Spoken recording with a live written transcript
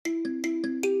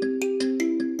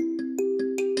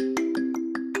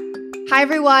Hi,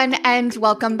 everyone, and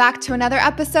welcome back to another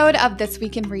episode of This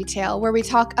Week in Retail, where we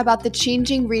talk about the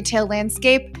changing retail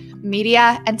landscape,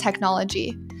 media, and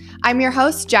technology. I'm your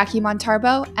host, Jackie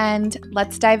Montarbo, and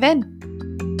let's dive in.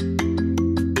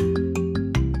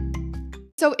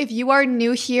 So if you are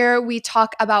new here, we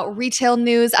talk about retail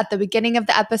news at the beginning of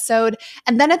the episode,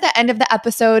 and then at the end of the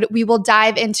episode, we will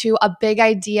dive into a big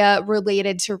idea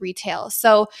related to retail.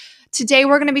 So today,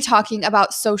 we're going to be talking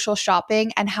about social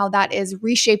shopping and how that is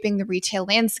reshaping the retail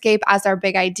landscape as our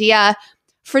big idea.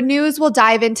 For news, we'll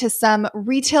dive into some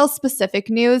retail-specific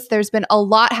news. There's been a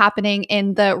lot happening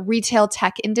in the retail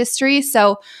tech industry,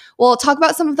 so we'll talk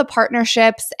about some of the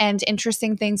partnerships and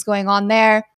interesting things going on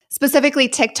there. Specifically,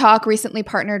 TikTok recently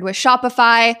partnered with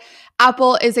Shopify.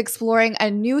 Apple is exploring a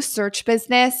new search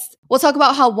business. We'll talk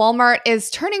about how Walmart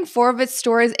is turning 4 of its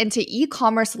stores into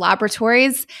e-commerce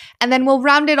laboratories. And then we'll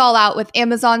round it all out with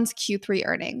Amazon's Q3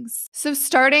 earnings. So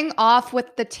starting off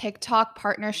with the TikTok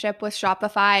partnership with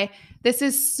Shopify, this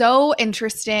is so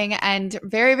interesting and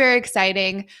very, very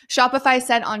exciting. Shopify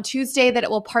said on Tuesday that it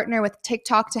will partner with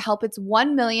TikTok to help its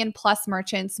 1 million plus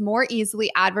merchants more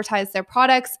easily advertise their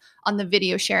products on the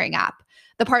video sharing app.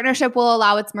 The partnership will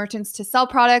allow its merchants to sell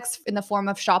products in the form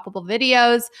of shoppable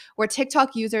videos, where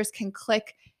TikTok users can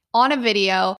click on a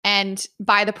video and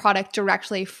buy the product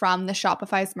directly from the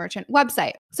Shopify's merchant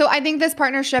website. So I think this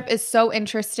partnership is so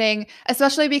interesting,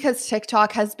 especially because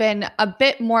TikTok has been a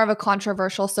bit more of a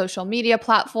controversial social media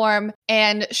platform,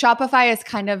 and Shopify is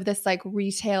kind of this like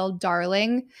retail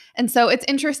darling. And so it's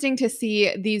interesting to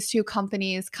see these two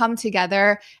companies come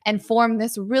together and form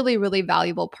this really, really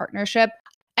valuable partnership.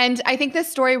 And I think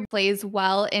this story plays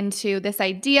well into this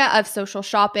idea of social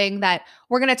shopping that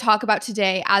we're going to talk about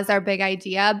today as our big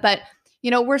idea. But,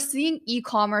 we're seeing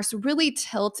e-commerce really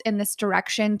tilt in this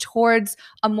direction towards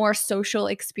a more social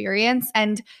experience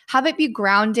and have it be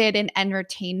grounded in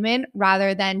entertainment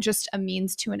rather than just a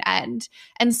means to an end.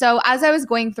 And so as I was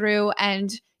going through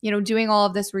and, doing all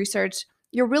of this research,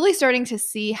 you're really starting to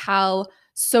see how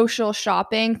social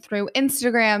shopping through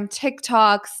Instagram,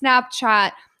 TikTok,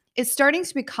 Snapchat, is starting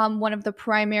to become one of the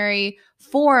primary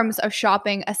forms of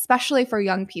shopping, especially for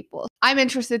young people. I'm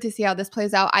interested to see how this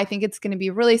plays out. I think it's going to be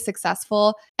really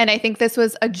successful, and I think this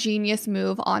was a genius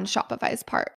move on Shopify's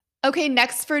part. Okay,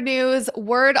 next for news,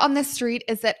 word on the street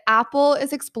is that Apple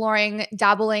is exploring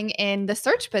dabbling in the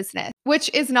search business, which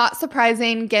is not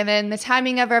surprising given the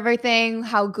timing of everything,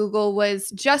 how Google was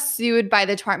just sued by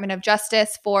the Department of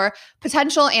Justice for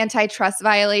potential antitrust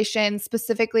violations,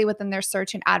 specifically within their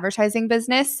search and advertising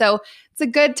business. So it's a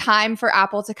good time for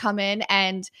Apple to come in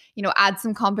and, add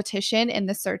some competition in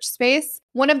the search space.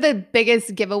 One of the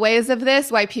biggest giveaways of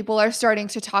this, why people are starting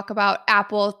to talk about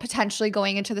Apple potentially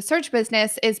going into the search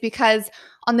business, is because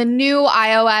on the new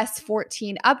iOS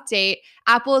 14 update,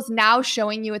 Apple is now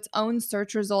showing you its own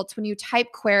search results when you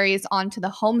type queries onto the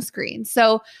home screen.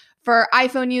 So for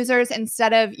iPhone users,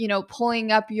 instead of,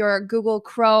 pulling up your Google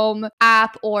Chrome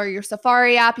app or your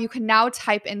Safari app, you can now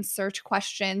type in search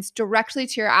questions directly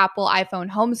to your Apple iPhone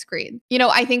home screen.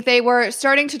 I think they were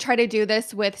starting to try to do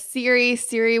this with Siri.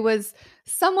 Siri was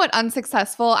somewhat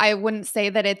unsuccessful. I wouldn't say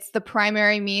that it's the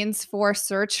primary means for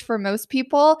search for most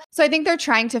people. So I think they're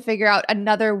trying to figure out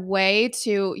another way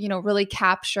to, really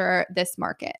capture this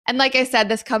market. And like I said,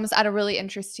 this comes at a really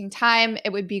interesting time.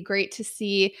 It would be great to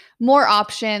see more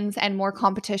options and more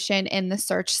competition in the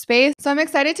search space. So I'm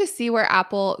excited to see where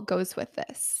Apple goes with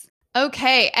this.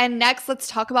 Okay, and next let's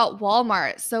talk about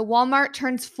Walmart. So Walmart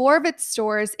turns 4 of its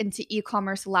stores into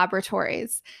e-commerce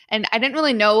laboratories. And I didn't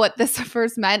really know what this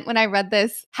first meant when I read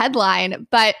this headline,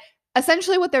 but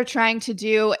essentially what they're trying to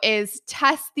do is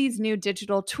test these new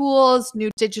digital tools,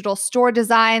 new digital store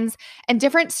designs, and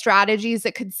different strategies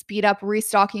that could speed up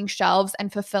restocking shelves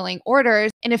and fulfilling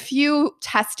orders in a few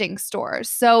testing stores.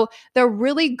 So they're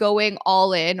really going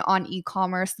all in on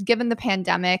e-commerce given the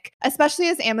pandemic, especially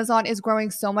as Amazon is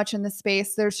growing so much in the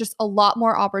space. There's just a lot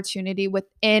more opportunity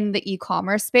within the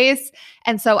e-commerce space.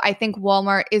 And so I think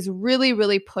Walmart is really,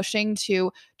 really pushing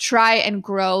to try and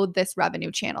grow this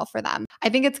revenue channel for them. I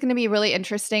think it's going to be really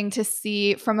interesting to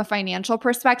see from a financial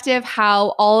perspective how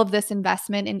all of this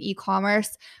investment in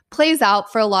e-commerce plays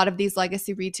out for a lot of these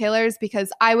legacy retailers,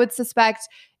 because I would suspect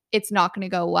it's not going to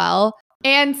go well.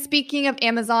 And speaking of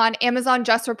Amazon, Amazon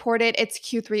just reported its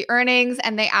Q3 earnings,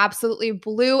 and they absolutely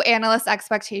blew analyst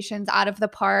expectations out of the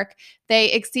park.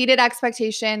 They exceeded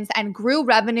expectations and grew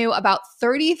revenue about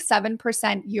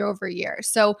 37% year over year.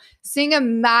 So seeing a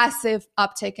massive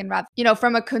uptick in revenue.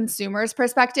 From a consumer's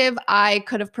perspective, I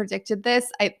could have predicted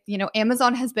this.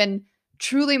 Amazon has been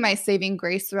truly my saving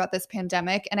grace throughout this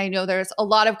pandemic. And I know there's a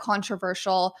lot of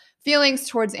controversial feelings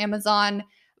towards Amazon,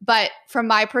 But from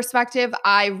my perspective,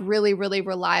 I really, really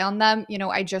rely on them.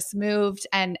 I just moved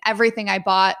and everything I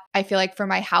bought, I feel like for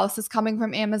my house is coming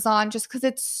from Amazon just because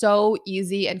it's so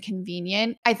easy and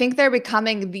convenient. I think they're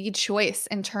becoming the choice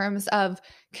in terms of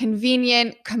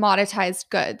convenient, commoditized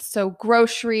goods. So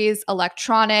groceries,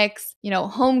 electronics,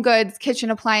 home goods, kitchen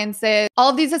appliances, all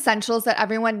of these essentials that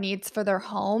everyone needs for their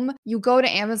home, you go to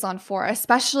Amazon for,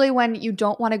 especially when you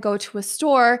don't want to go to a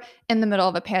store in the middle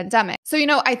of a pandemic. So,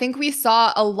 I think we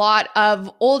saw a lot of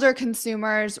older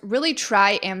consumers really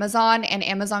try Amazon and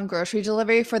Amazon grocery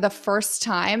delivery for the first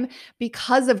time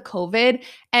because of COVID.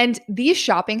 And these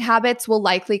shopping habits will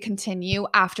likely continue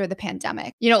after the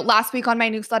pandemic. Last week on my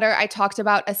newsletter, I talked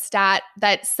about a stat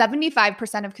that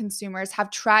 75% of consumers have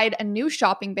tried a new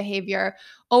shopping behavior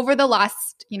over the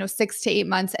last, 6 to 8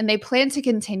 months, and they plan to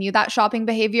continue that shopping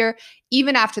behavior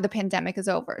even after the pandemic is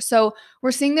over. So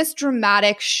we're seeing this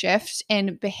dramatic shift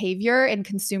in behavior, in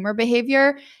consumer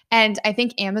behavior, and I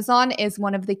think Amazon is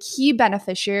one of the key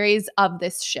beneficiaries of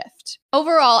this shift.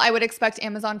 Overall, I would expect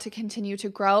Amazon to continue to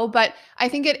grow, but I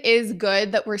think it is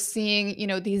good that we're seeing,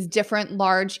 these different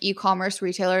large e-commerce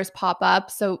retailers pop up.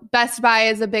 So Best Buy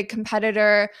is a big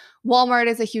competitor. Walmart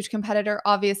is a huge competitor.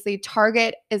 Obviously,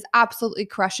 Target is absolutely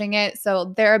crushing it.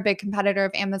 So they're a big competitor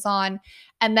of Amazon.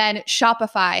 And then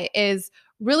Shopify is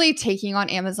really taking on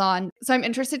Amazon. So I'm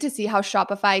interested to see how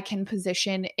Shopify can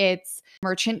position its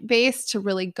merchant base to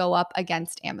really go up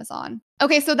against Amazon.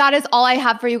 Okay, so that is all I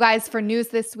have for you guys for news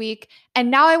this week. And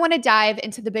now I want to dive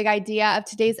into the big idea of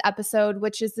today's episode,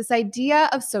 which is this idea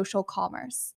of social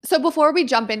commerce. So before we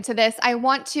jump into this, I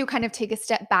want to kind of take a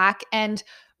step back and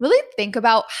really think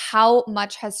about how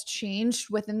much has changed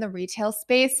within the retail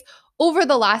space over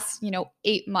the last,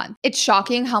 8 months. It's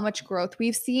shocking how much growth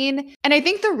we've seen. And I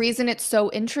think the reason it's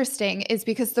so interesting is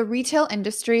because the retail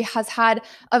industry has had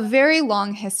a very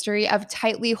long history of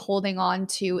tightly holding on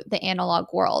to the analog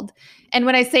world. And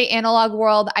when I say analog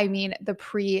world, I mean the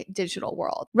pre-digital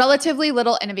world. Relatively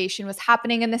little innovation was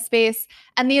happening in this space,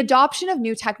 and the adoption of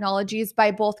new technologies by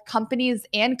both companies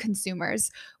and consumers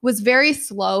was very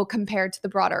slow compared to the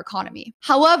broader economy.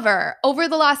 However, over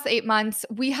the last 8 months,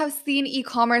 we have seen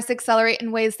e-commerce accelerate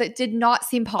in ways that did not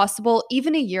seem possible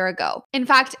even a year ago. In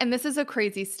fact, and this is a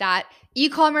crazy stat,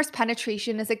 e-commerce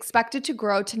penetration is expected to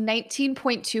grow to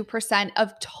 19.2%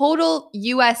 of total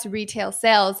US retail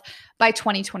sales by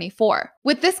 2024.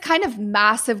 With this kind of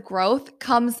massive growth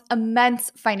comes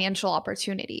immense financial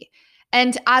opportunity.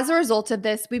 And as a result of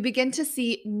this, we begin to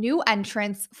see new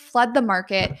entrants flood the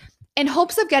market in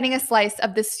hopes of getting a slice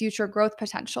of this future growth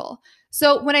potential.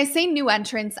 So when I say new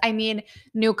entrants, I mean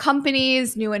new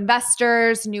companies, new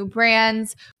investors, new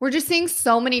brands. We're just seeing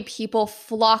so many people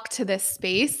flock to this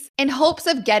space in hopes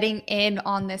of getting in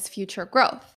on this future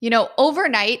growth.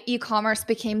 Overnight, e-commerce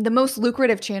became the most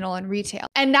lucrative channel in retail.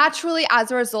 And naturally, as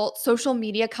a result, social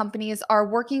media companies are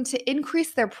working to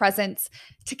increase their presence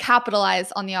to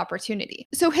capitalize on the opportunity.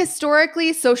 So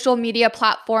historically, social media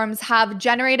platforms have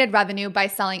generated revenue by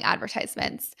selling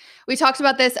advertisements. We talked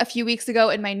about this a few weeks ago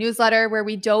in my newsletter, where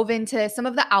we dove into some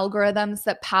of the algorithms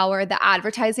that power the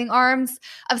advertising arms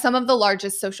of some of the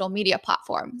largest social media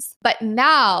platforms. But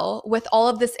now, with all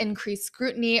of this increased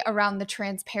scrutiny around the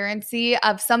transparency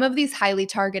of some of these highly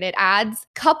targeted ads,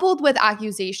 coupled with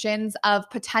accusations of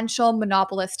potential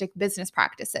monopolistic business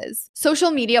practices,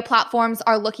 social media platforms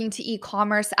are looking to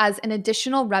e-commerce as an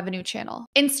additional revenue channel.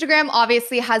 Instagram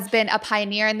obviously has been a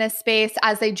pioneer in this space,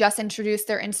 as they just introduced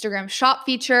their Instagram Shop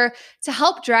feature to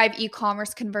help drive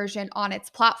e-commerce conversion on its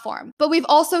platform. But we've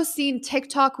also seen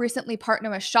TikTok recently partner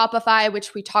with Shopify,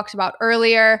 which we talked about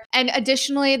earlier. And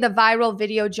additionally, the viral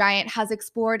video giant has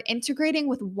explored integrating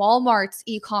with Walmart's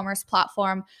e-commerce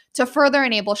platform to further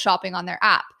enable shopping on their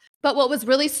app. But what was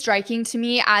really striking to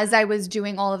me as I was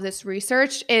doing all of this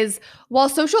research is, while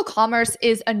social commerce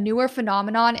is a newer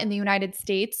phenomenon in the United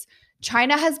States,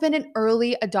 China has been an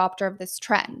early adopter of this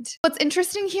trend. What's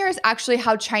interesting here is actually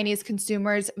how Chinese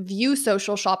consumers view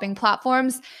social shopping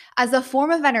platforms as a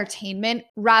form of entertainment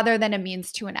rather than a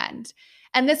means to an end.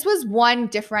 And this was one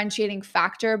differentiating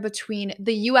factor between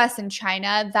the US and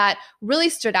China that really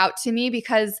stood out to me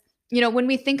because when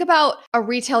we think about a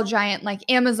retail giant like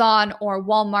Amazon or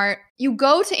Walmart, you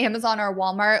go to Amazon or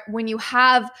Walmart when you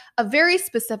have a very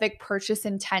specific purchase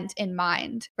intent in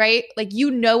mind, right? Like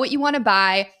you know what you want to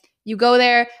buy. You go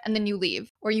there and then you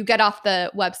leave, or you get off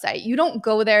the website. You don't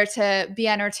go there to be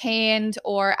entertained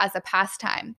or as a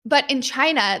pastime. But in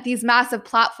China, these massive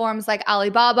platforms like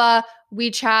Alibaba,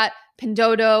 WeChat,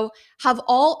 Pinduoduo have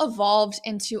all evolved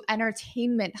into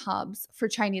entertainment hubs for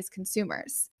Chinese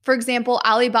consumers. For example,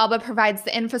 Alibaba provides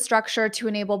the infrastructure to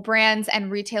enable brands and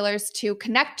retailers to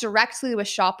connect directly with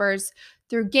shoppers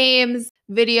through games,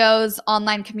 videos,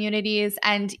 online communities,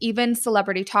 and even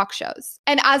celebrity talk shows.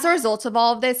 And as a result of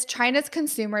all of this, China's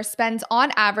consumer spends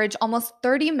on average almost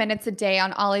 30 minutes a day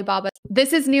on Alibaba.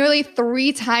 This is nearly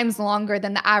 3 times longer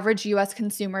than the average US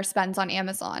consumer spends on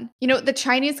Amazon. You know, the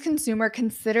Chinese consumer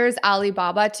considers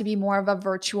Alibaba to be more of a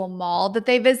virtual mall that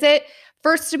they visit,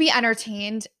 first to be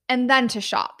entertained and then to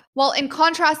shop. While in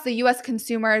contrast, the US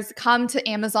consumers come to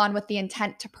Amazon with the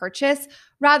intent to purchase,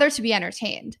 rather to be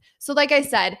entertained. So like I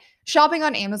said, shopping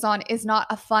on Amazon is not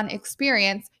a fun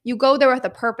experience. You go there with a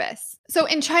purpose. So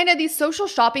in China, these social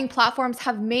shopping platforms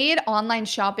have made online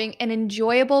shopping an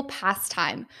enjoyable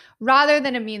pastime rather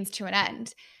than a means to an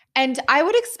end. And I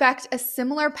would expect a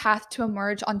similar path to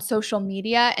emerge on social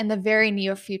media in the very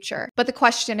near future. But the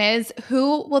question is,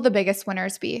 who will the biggest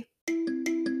winners be?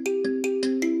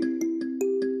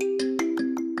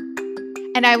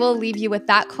 And I will leave you with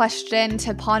that question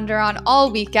to ponder on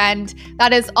all weekend.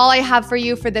 That is all I have for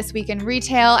you for this week in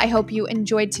retail. I hope you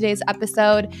enjoyed today's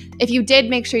episode. If you did,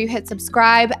 make sure you hit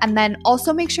subscribe, and then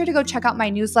also make sure to go check out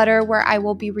my newsletter where I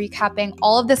will be recapping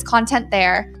all of this content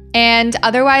there. And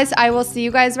otherwise, I will see you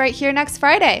guys right here next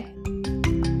Friday.